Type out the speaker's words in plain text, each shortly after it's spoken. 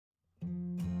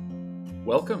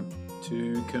Welcome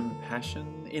to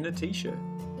Compassion in a T-shirt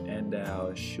and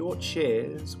our short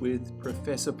shares with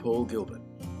Professor Paul Gilbert.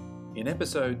 In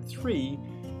episode 3,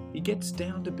 he gets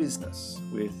down to business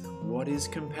with what is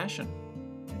compassion,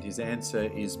 and his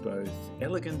answer is both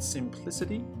elegant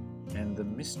simplicity and the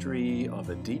mystery of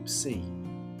a deep sea.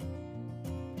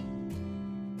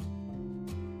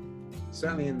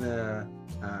 Certainly in the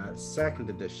second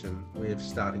edition, we're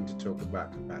starting to talk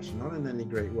about compassion, not in any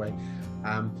great way.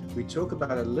 We talk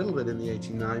about it a little bit in the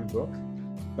 89 book,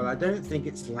 but I don't think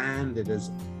it's landed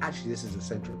as, actually, this is a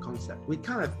central concept. We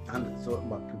kind of thought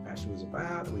what compassion was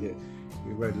about. We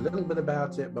wrote a little bit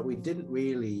about it, but we didn't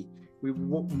really, we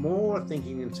were more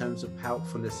thinking in terms of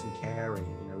helpfulness and caring.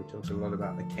 We talked a lot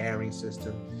about the caring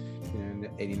system. In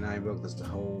the 89 book, there's the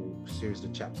whole series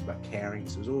of chapters about caring.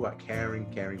 So it was all about caring.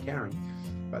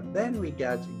 But then we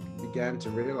began to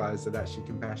realize that actually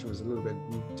compassion was a little bit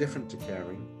different to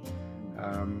caring.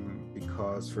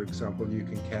 Because, for example, you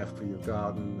can care for your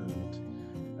garden,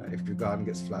 and if your garden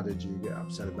gets flooded, you get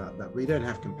upset about that. But you don't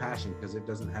have compassion because it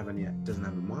doesn't have a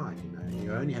mind.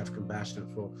 You only have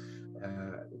compassion for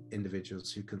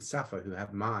individuals who can suffer, who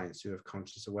have minds, who have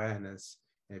conscious awareness.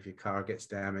 If your car gets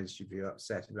damaged, you'd be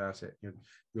upset about it.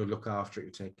 You'll look after it,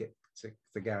 you take it to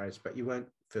the garage, but you won't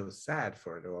feel sad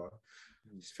for it, or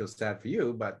you feel sad for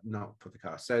you, but not for the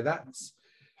car.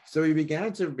 So we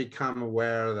began to become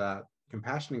aware that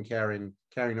compassion and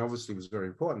caring obviously was very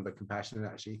important, but compassion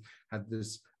actually had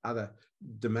this other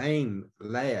domain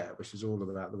layer, which is all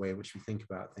about the way in which we think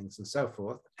about things and so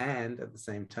forth. And at the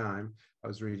same time, I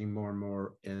was reading more and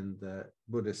more in the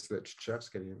Buddhist literature,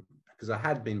 because I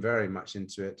had been very much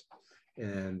into it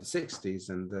in the 60s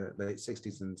and the late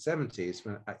 60s and 70s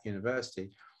when at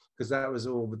university, because that was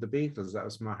all with the Beatles. That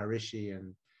was Maharishi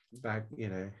and back,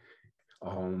 do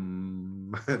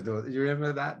you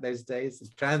remember that, those days?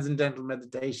 It's transcendental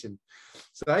meditation.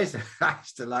 So I used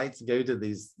to like to go to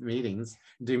these meetings,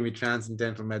 doing my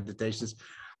transcendental meditations,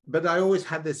 but I always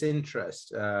had this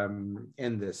interest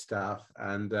in this stuff,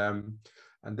 and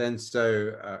then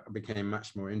I became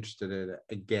much more interested in it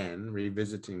again,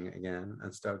 revisiting it again,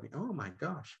 and started thinking, oh my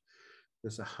gosh,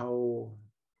 there's a whole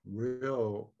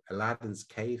real Aladdin's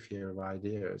cave here of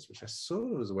ideas, which I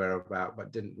sort of was aware about,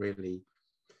 but didn't really,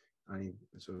 I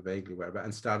sort of vaguely aware about,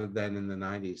 and started then in the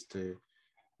 90s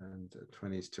and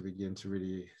 20s to begin to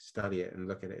really study it and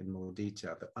look at it in more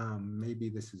detail. But maybe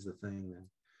this is the thing then.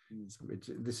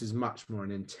 This is much more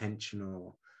an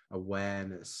intentional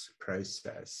awareness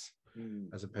process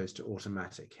as opposed to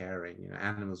automatic caring.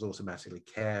 Animals automatically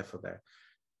care for their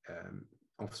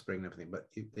offspring and everything, but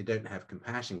they don't have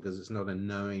compassion because it's not a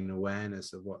knowing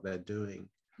awareness of what they're doing.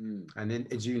 And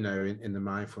as you know, in the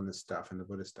mindfulness stuff and the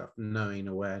Buddhist stuff, knowing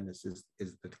awareness is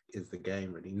the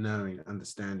game, really. Knowing,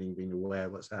 understanding, being aware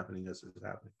of what's happening as it's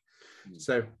happening.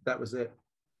 So that was it.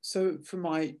 So for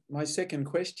my second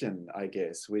question, I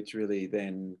guess, which really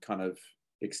then kind of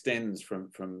extends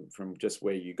from just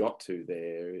where you got to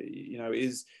there,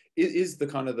 is the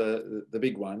kind of the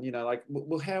big one,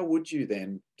 well, how would you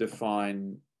then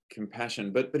define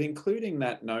compassion, but including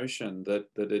that notion that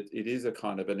it is a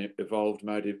kind of an evolved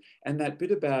motive, and that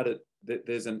bit about it, that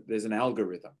there's an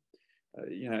algorithm,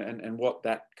 and what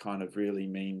that kind of really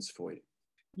means for you.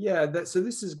 Yeah, so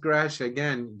this is Grash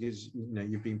again, because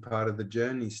you've been part of the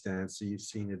journey, Stan, so you've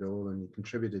seen it all and you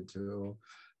contributed to it all.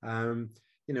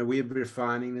 We're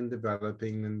refining and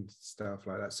developing and stuff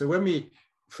like that. So when we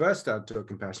first started to talk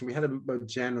compassion, we had a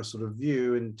general sort of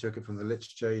view and took it from the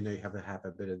literature. You have to have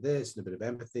a bit of this and a bit of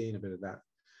empathy and a bit of that.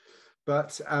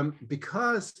 But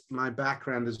because my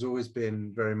background has always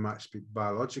been very much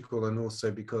biological, and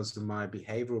also because of my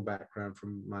behavioral background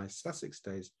from my Sussex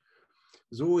days, I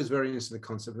was always very interested in the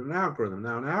concept of an algorithm.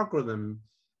 Now, an algorithm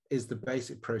is the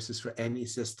basic process for any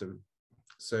system.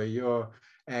 So your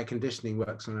air conditioning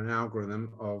works on an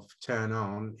algorithm of turn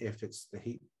on if it's the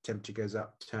heat temperature goes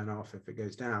up, turn off if it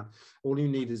goes down. All you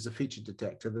need is a feature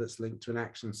detector that's linked to an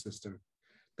action system.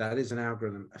 That is an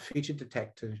algorithm. A feature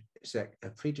detector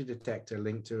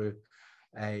linked to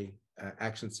a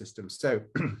action system. So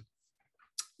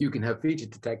you can have feature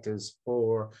detectors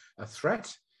for a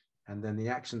threat, and then the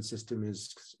action system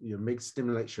is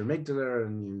stimulates your amygdala,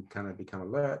 and you kind of become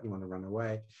alert. You want to run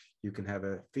away. You can have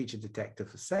a feature detector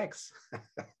for sex.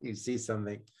 You see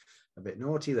something a bit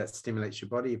naughty, that stimulates your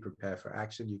body. You prepare for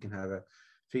action. You can have a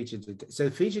feature detector. So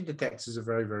feature detectors are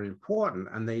very, very important,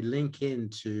 and they link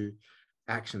into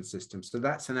action systems. So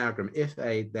that's an algorithm. If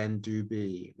A, then do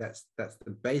B. That's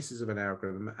the basis of an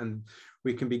algorithm, and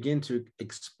we can begin to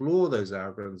explore those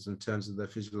algorithms in terms of their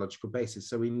physiological basis.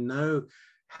 So we know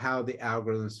how the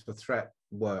algorithms for threat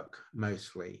work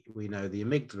mostly. We know the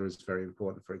amygdala is very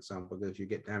important, for example, because if you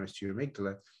get damage to your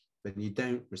amygdala, then you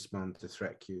don't respond to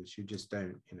threat cues. You just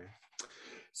don't, you know.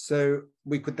 So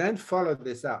we could then follow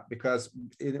this up because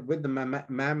with the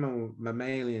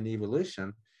mammalian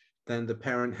evolution, then the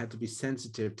parent had to be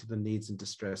sensitive to the needs and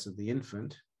distress of the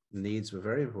infant. Needs were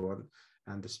very important,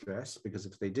 and distress, because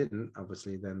if they didn't,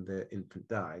 obviously then the infant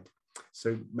died.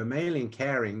 So mammalian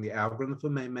caring, the algorithm for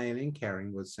mammalian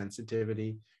caring was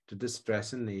sensitivity to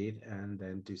distress and need, and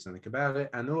then do something about it,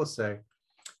 and also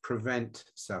prevent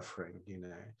suffering, you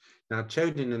know. Now,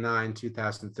 Chodin and I in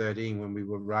 2013, when we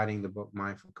were writing the book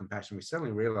Mindful Compassion, we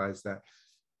suddenly realized that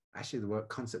actually the word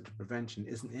concept of prevention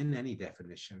isn't in any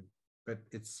definition, but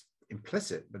it's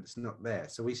implicit, but it's not there.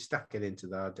 So we stuck it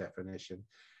into our definition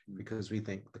because we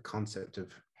think the concept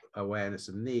of awareness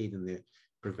of need and the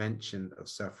prevention of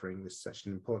suffering is such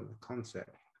an important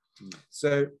concept.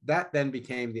 So that then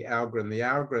became the algorithm. The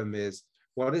algorithm is,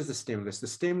 what is the stimulus? The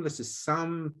stimulus is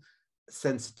some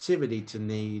sensitivity to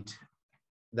need,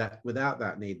 that without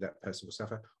that need, that person will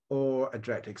suffer, or a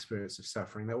direct experience of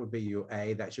suffering. That would be your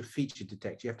A, that's your feature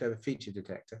detector. You have to have a feature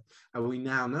detector. And we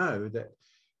now know that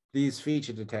these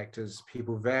feature detectors,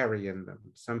 people vary in them.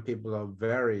 Some people are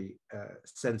very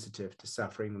sensitive to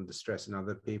suffering and distress in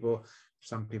other people.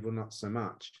 Some people not so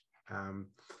much.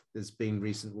 There's been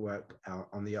recent work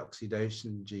on the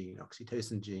oxytocin gene,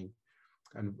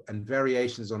 and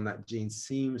variations on that gene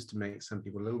seems to make some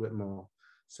people a little bit more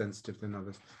sensitive than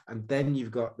others. And then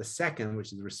you've got the second,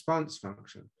 which is the response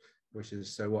function, which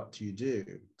is, so what do you do?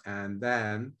 And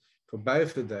then for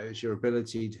both of those, your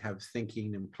ability to have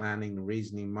thinking and planning and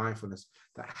reasoning, mindfulness,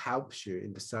 that helps you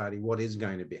in deciding what is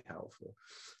going to be helpful.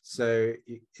 So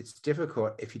it's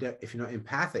difficult if you're not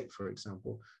empathic, for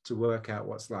example, to work out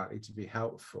what's likely to be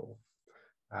helpful.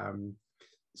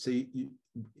 So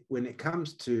when it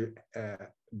comes to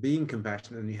being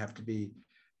compassionate, and you have to be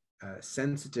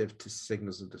sensitive to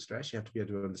signals of distress, you have to be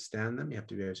able to understand them, you have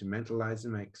to be able to mentalize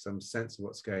them, make some sense of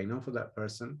what's going on for that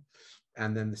person.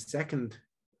 And then the second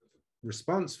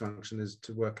response function is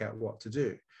to work out what to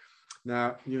do.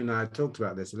 Now, you and I talked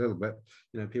about this a little bit.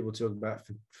 You know, people talk about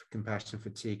compassion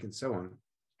fatigue and so on.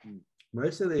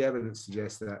 Most of the evidence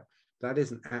suggests that that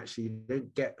isn't actually, you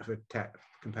don't get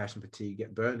compassion fatigue, you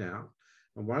get burnout.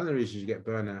 And one of the reasons you get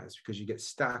burnout is because you get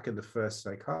stuck in the first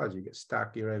psychology. You get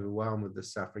stuck, you're overwhelmed with the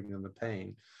suffering and the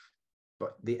pain.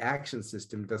 But the action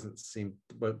system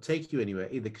won't take you anywhere,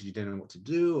 either because you don't know what to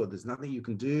do, or there's nothing you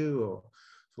can do, or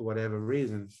for whatever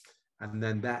reason. And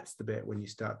then that's the bit when you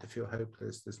start to feel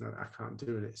hopeless. I can't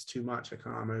do it. It's too much.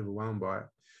 I'm overwhelmed by it.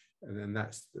 And then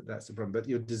that's the problem. But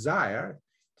your desire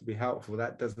to be helpful,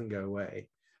 that doesn't go away.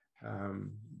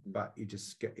 But you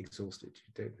just get exhausted.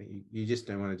 You just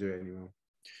don't want to do it anymore.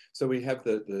 So we have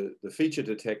the feature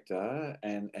detector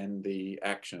and the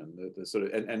action, the sort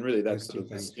of, and really that's sort of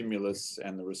the stimulus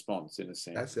and the response in a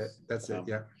sense. That's it.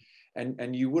 Yeah.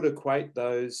 And you would equate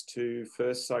those to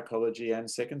first psychology and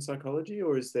second psychology,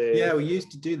 or is there? Yeah, we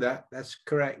used to do that. That's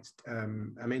correct.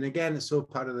 I mean, again, it's all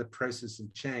part of the process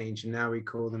of change, and now we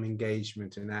call them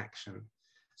engagement and action.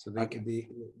 So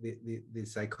the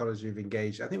psychology of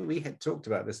engagement. I think we had talked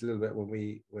about this a little bit when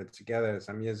we were together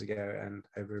some years ago and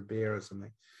over a beer or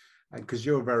something. Because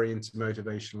you're very into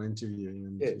motivational interviewing,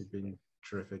 and yes, you've been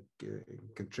terrific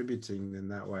contributing in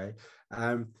that way.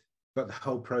 But the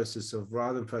whole process of,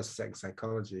 rather than first, second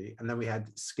psychology, and then we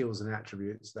had skills and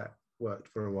attributes that worked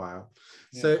for a while.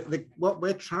 Yeah. So what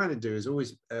we're trying to do is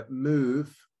always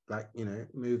move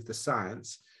the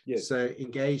science. Yes. So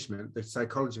engagement, the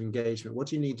psychology of engagement, what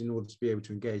do you need in order to be able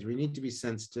to engage? We need to be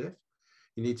sensitive.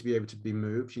 You need to be able to be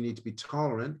moved. You need to be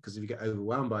tolerant, because if you get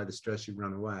overwhelmed by the stress, you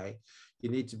run away. You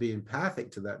need to be empathic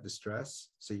to that distress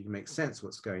so you can make sense of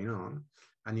what's going on.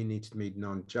 And you need to be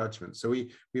non-judgment. So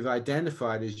we've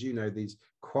identified, as you know, these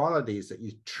qualities that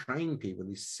you train people,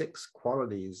 these 6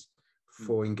 qualities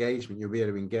for engagement. You'll be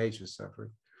able to engage with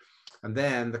suffering. And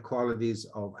then the qualities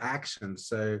of action.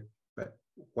 So, but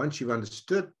once you've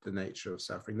understood the nature of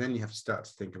suffering, then you have to start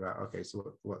to think about, okay,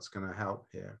 so what's going to help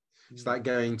here? It's like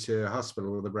going to a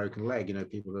hospital with a broken leg. You know,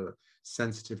 people are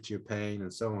sensitive to your pain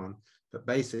and so on. But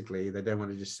basically, they don't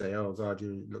want to just say, oh, God,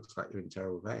 looks like you're in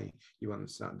terrible pain. You want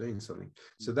to start doing something.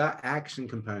 So that action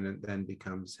component then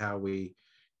becomes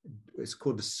it's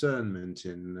called discernment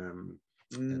in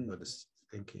Buddhist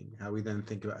thinking, how we then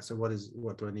think about, so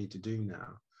what do I need to do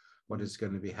now? What is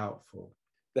going to be helpful?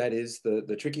 That is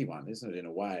the tricky one, isn't it, in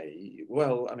a way?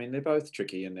 Well, I mean, they're both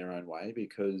tricky in their own way,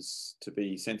 because to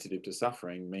be sensitive to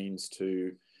suffering means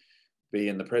to be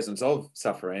in the presence of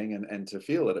suffering and to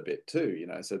feel it a bit too, you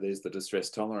know. So there's the distress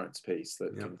tolerance piece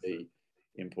that can be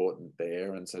important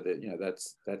there. And so that, you know,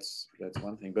 that's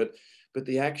one thing. But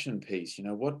the action piece, you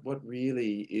know, what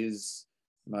really is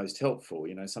most helpful?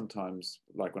 You know, sometimes,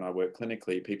 like when I work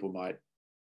clinically, people might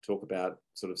talk about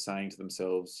sort of saying to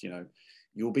themselves, you know,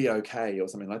 you'll be okay, or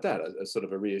something like that, a sort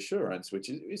of a reassurance, which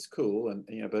is cool. And,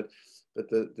 you know, but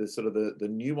the sort of the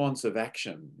nuance of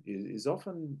action is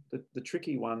often the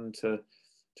tricky one to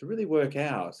really work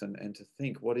out, and to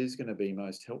think what is going to be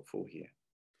most helpful here.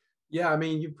 Yeah, I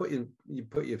mean, you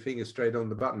put your finger straight on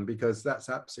the button, because that's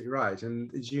absolutely right.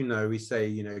 And as you know, we say,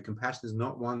 you know, compassion is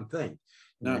not one thing.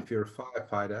 You know, No. if you're a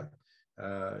firefighter,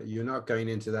 you're not going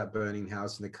into that burning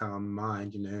house in a calm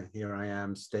mind. You know, here I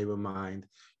am, stable mind.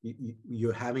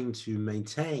 You're having to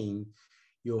maintain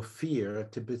your fear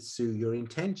to pursue your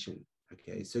intention.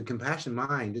 Okay, so compassion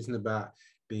mind isn't about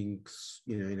being,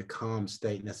 you know, in a calm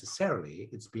state necessarily.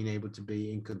 It's being able to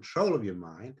be in control of your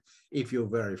mind if you're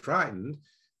very frightened,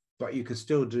 but you can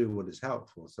still do what is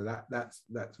helpful. So that's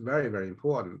very, very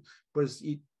important. But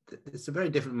it's a very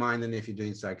different mind than if you're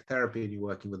doing psychotherapy and you're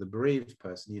working with a bereaved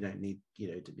person. You don't need,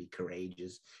 you know, to be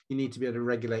courageous. You need to be able to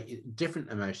regulate different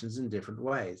emotions in different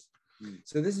ways.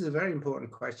 So this is a very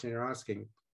important question you're asking,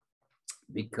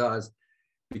 because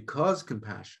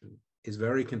compassion is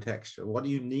very contextual. What do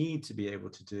you need to be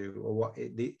able to do, or what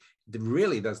it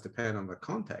really does depend on the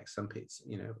context. Some people,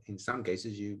 you know, in some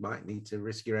cases you might need to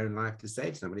risk your own life to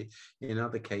save somebody. In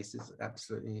other cases,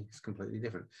 absolutely, it's completely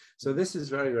different. So this is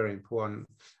very, very important,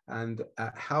 and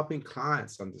helping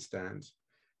clients understand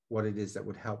what it is that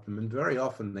would help them. And very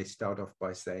often they start off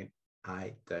by saying,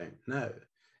 I don't know.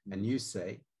 And you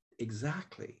say,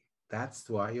 exactly, that's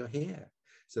why you're here.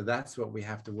 So that's what we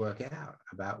have to work out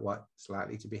about what's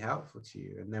likely to be helpful to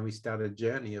you. And then we start a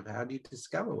journey of, how do you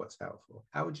discover what's helpful?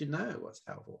 How would you know what's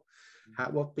helpful?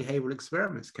 What behavioral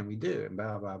experiments can we do? And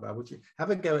blah, blah, blah. Would you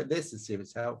have a go at this and see if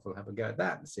it's helpful? Have a go at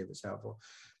that and see if it's helpful.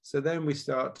 So then we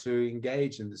start to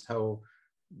engage in this whole,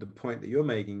 the point that you're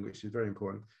making, which is very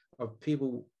important, of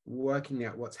people working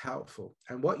out what's helpful.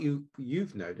 And what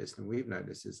you've noticed, and we've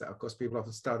noticed, is that, of course, people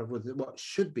often start off with what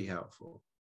should be helpful.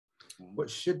 What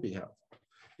should be helpful.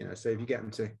 You know, so if you get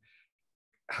them to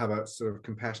have a sort of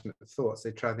compassionate thoughts, they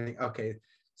try to think, okay,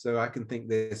 so I can think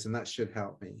this and that should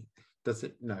help me. Does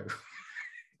it? No.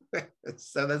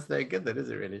 So that's no good then,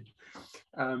 is it really?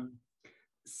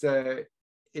 So,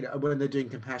 you know, when they're doing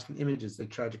compassionate images, they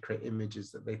try to create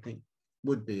images that they think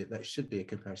that should be a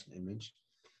compassionate image,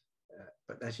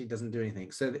 but actually doesn't do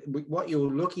anything. So what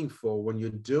you're looking for when you're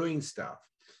doing stuff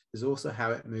is also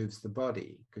how it moves the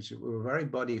body, because we're very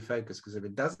body focused, because if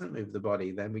it doesn't move the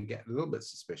body, then we get a little bit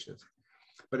suspicious.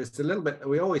 But it's a little bit,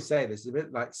 we always say this, a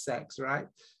bit like sex, right?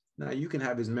 Now, you can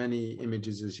have as many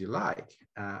images as you like,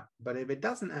 but if it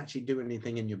doesn't actually do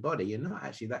anything in your body, you're not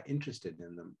actually that interested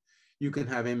in them. You can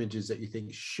have images that you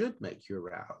think should make you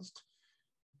aroused,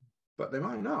 but they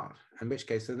might not, in which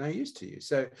case they're no use to you.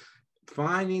 So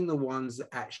finding the ones that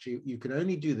actually, you can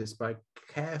only do this by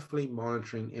carefully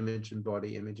monitoring image and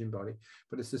body,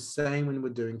 but it's the same when we're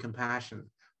doing compassion.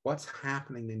 What's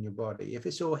happening in your body? If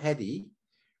it's all heady,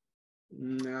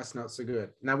 that's not so good.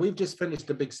 Now, we've just finished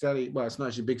a big study. Well, it's not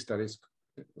actually a big study.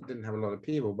 It didn't have a lot of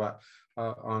people, but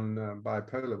on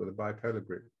bipolar, with a bipolar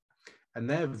group. And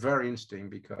they're very interesting,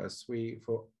 because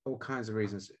for all kinds of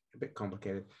reasons, a bit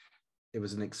complicated, it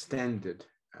was an extended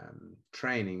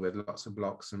training with lots of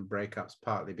blocks and breakups,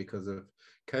 partly because of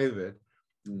COVID.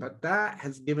 But that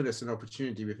has given us an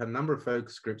opportunity. We've had a number of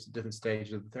focus groups at different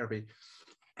stages of the therapy,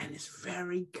 and it's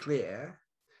very clear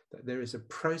that there is a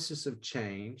process of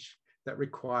change that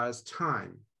requires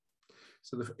time.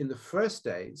 So in the first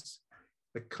days,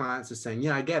 the clients are saying,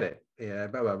 yeah, I get it, yeah,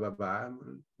 blah, blah, blah, blah,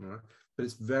 but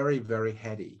it's very, very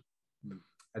heady.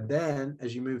 And then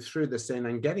as you move through, they're saying,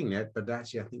 I'm getting it, but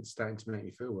actually I think it's starting to make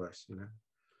me feel worse, you know,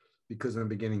 because I'm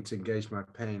beginning to engage my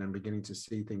pain. I'm beginning to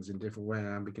see things in a different way. And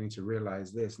I'm beginning to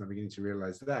realize this, and I'm beginning to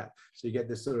realize that. So you get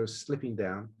this sort of slipping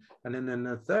down. And then in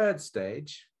the third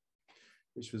stage,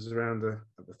 which was around the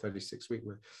 36-week,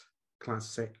 where clients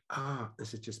say,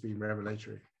 this has just been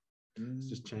revelatory. It's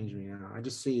just changed me now. I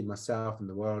just see myself and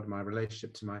the world, my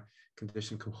relationship to my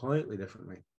condition completely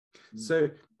differently. So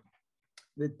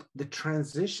the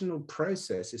transitional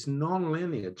process is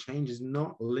non-linear. Change is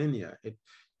not linear.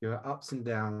 There are ups and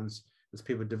downs. As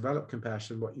people develop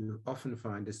compassion, what you often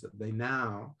find is that they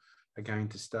now are going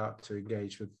to start to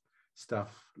engage with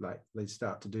stuff like they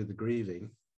start to do the grieving.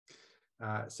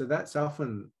 So that's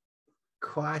often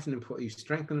quite an important, you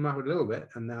strengthen them up a little bit,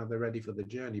 and now they're ready for the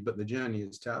journey, but the journey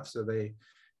is tough. So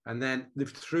and then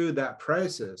through that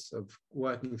process of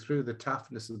working through the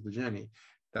toughness of the journey,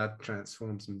 that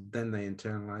transforms them. Then they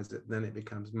internalize it. Then it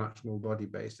becomes much more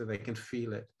body-based, so they can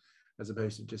feel it as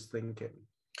opposed to just thinking.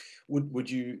 Would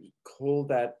you call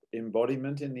that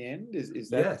embodiment in the end? Is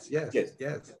that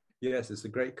Yes, it's a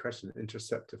great question.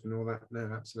 Interceptive and all that.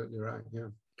 No, absolutely right. Yeah.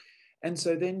 And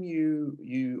so then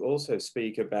you also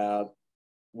speak about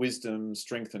wisdom,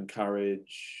 strength, and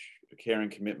courage, care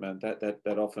and commitment.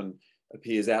 That often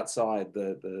appears outside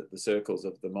the circles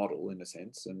of the model, in a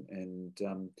sense.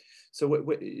 So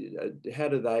how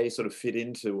do they sort of fit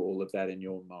into all of that in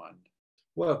your mind?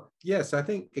 Well, yes, I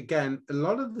think, again, a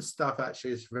lot of the stuff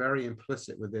actually is very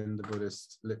implicit within the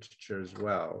Buddhist literature as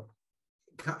well.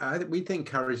 We think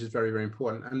courage is very, very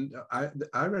important. And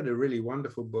I read a really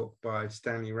wonderful book by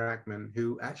Stanley Rachman,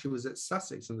 who actually was at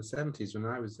Sussex in the 70s when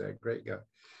I was there, great guy.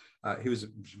 He was a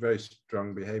very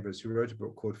strong behaviorist who wrote a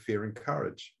book called Fear and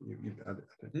Courage. You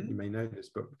may know this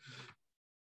book.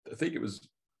 I think it was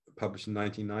published in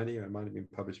 1990, or it might have been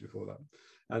published before that.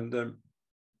 And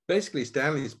basically,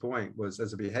 Stanley's point was,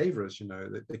 as a behaviorist,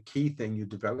 that the key thing you're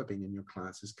developing in your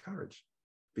class is courage,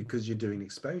 because you're doing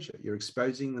exposure. You're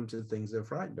exposing them to things they're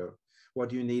frightened of. What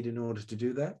do you need in order to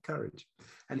do that? Courage.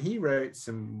 And he wrote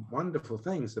some wonderful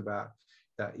things about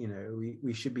that.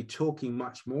 We should be talking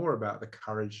much more about the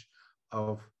courage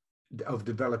of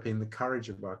developing the courage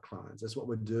of our clients. That's what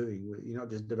we're doing. You're not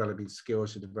just developing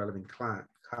skills, you're developing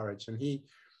courage. And he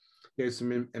gave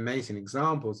some amazing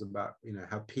examples about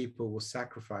how people will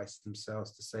sacrifice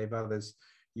themselves to save others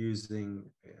using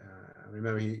I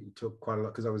remember he talked quite a lot,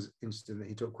 because I was interested in that,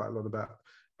 he talked quite a lot about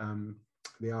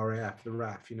the RAF,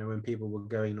 when people were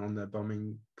going on their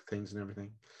bombing things and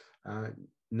everything,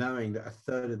 knowing that a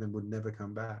third of them would never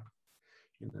come back.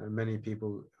 Many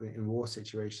people in war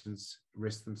situations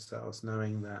risk themselves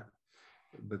knowing that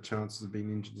the chances of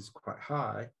being injured is quite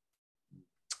high.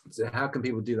 So how can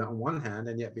people do that on one hand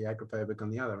and yet be agoraphobic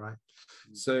on the other, right?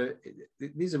 So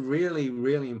these are really,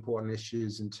 really important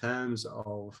issues in terms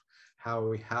of how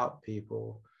we help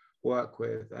people work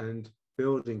with and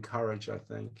building courage, I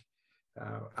think.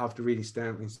 After reading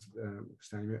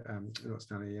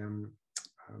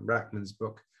Rachman's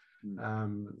book,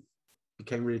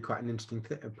 became really quite an interesting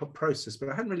process, but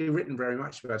I hadn't really written very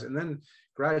much about it. And then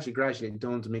gradually it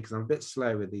dawned on me, because I'm a bit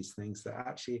slow with these things, that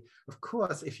actually, of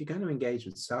course, if you're going to engage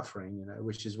with suffering,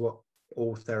 which is what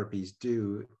all therapies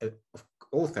do,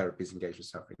 all therapies engage with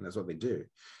suffering, that's what they do,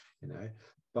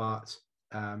 but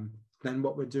then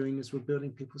what we're doing is we're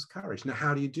building people's courage. Now,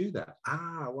 how do you do that?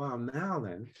 Well, now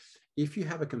then, if you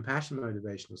have a compassion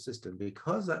motivational system,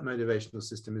 because that motivational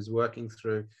system is working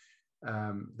through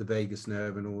the vagus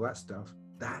nerve and all that stuff,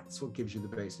 that's what gives you the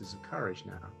basis of courage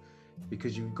now,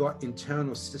 because you've got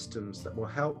internal systems that will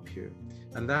help you,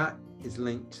 and that is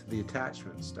linked to the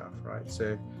attachment stuff, right?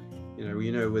 So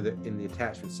in the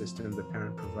attachment system, the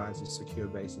parent provides a secure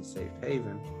base and safe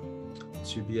haven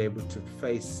to be able to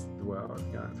face the world,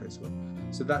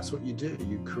 so that's what you do.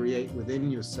 You create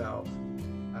within yourself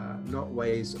not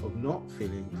ways of not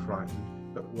feeling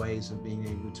frightened, but ways of being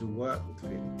able to work with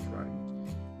feeling frightened.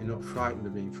 You're not frightened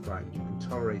of being frightened. You can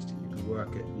tolerate it, you can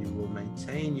work it, you will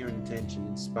maintain your intention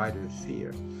in spite of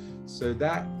fear. So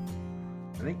that,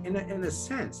 I think, in a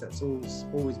sense, that's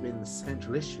always been the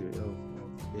central issue of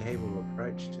behavioral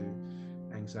approach to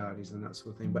anxieties and that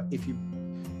sort of thing.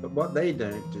 But what they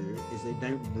don't do is they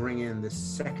don't bring in this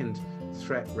second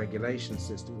threat regulation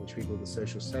system, which we call the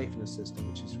social safeness system,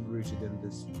 which is rooted in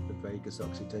the vagus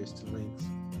oxytocin links.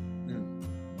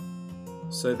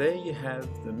 So there you have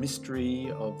the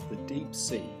mystery of the deep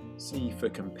sea, C for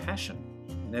compassion.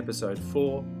 In episode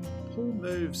 4, Paul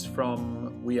moves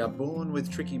from we are born with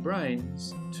tricky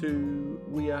brains to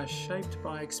we are shaped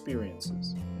by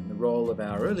experiences, and the role of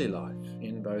our early life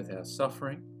in both our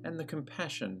suffering and the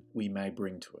compassion we may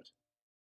bring to it.